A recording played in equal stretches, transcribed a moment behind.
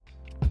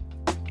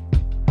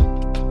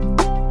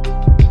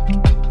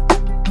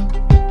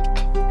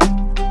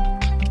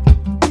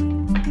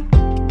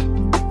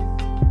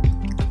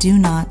Do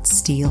not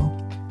steal.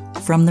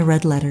 From the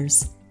red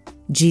letters,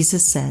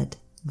 Jesus said,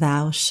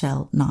 "Thou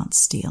shalt not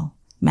steal."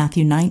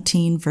 Matthew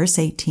 19, verse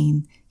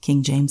 18,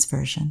 King James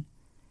Version.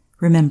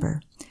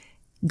 Remember,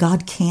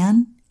 God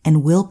can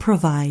and will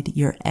provide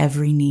your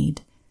every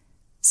need.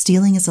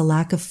 Stealing is a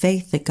lack of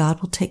faith that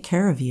God will take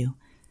care of you.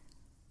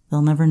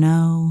 They'll never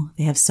know.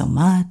 They have so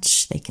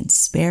much. They can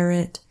spare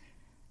it.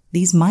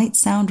 These might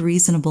sound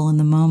reasonable in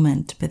the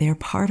moment, but they are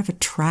part of a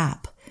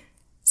trap.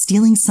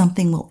 Stealing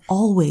something will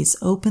always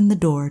open the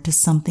door to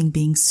something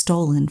being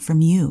stolen from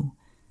you.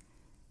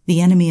 The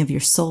enemy of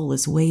your soul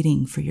is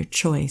waiting for your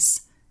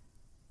choice.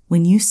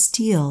 When you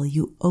steal,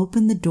 you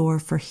open the door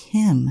for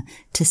him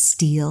to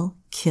steal,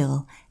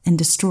 kill, and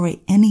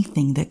destroy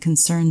anything that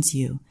concerns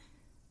you.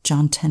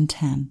 John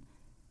 10:10.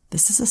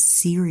 This is a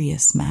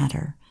serious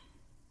matter.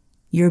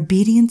 Your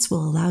obedience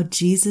will allow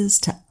Jesus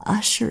to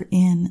usher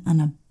in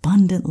an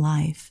abundant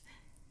life.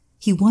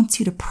 He wants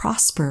you to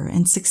prosper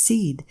and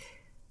succeed.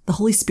 The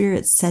Holy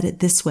Spirit said it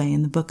this way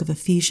in the book of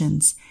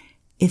Ephesians: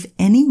 "If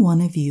any one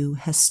of you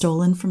has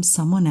stolen from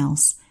someone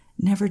else,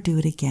 never do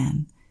it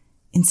again.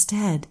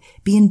 Instead,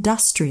 be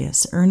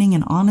industrious, earning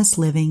an honest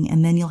living,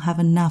 and then you'll have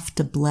enough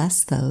to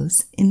bless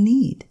those in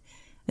need."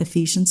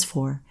 Ephesians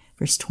 4,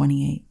 verse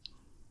 28.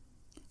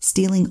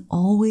 Stealing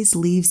always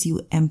leaves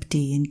you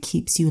empty and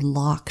keeps you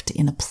locked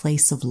in a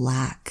place of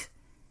lack,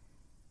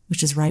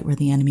 which is right where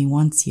the enemy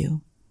wants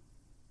you.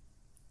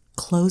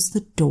 Close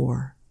the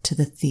door to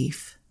the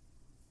thief.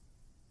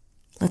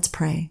 Let's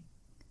pray.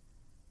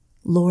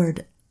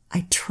 Lord,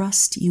 I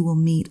trust you will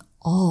meet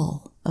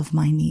all of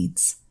my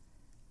needs.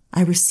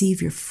 I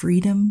receive your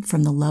freedom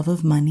from the love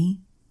of money.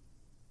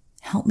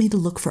 Help me to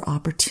look for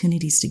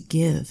opportunities to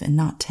give and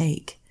not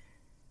take.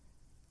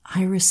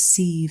 I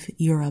receive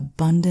your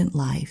abundant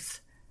life.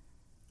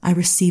 I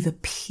receive a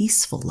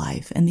peaceful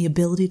life and the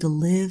ability to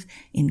live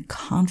in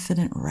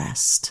confident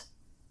rest.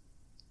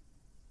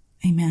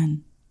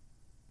 Amen.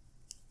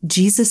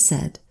 Jesus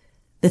said,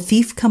 "The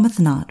thief cometh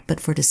not, but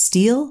for to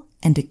steal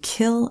and to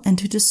kill and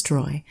to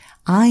destroy.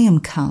 I am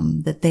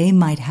come that they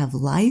might have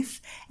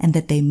life and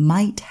that they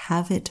might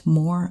have it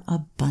more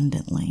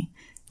abundantly."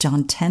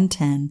 John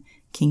 10:10,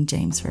 King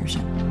James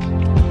Version.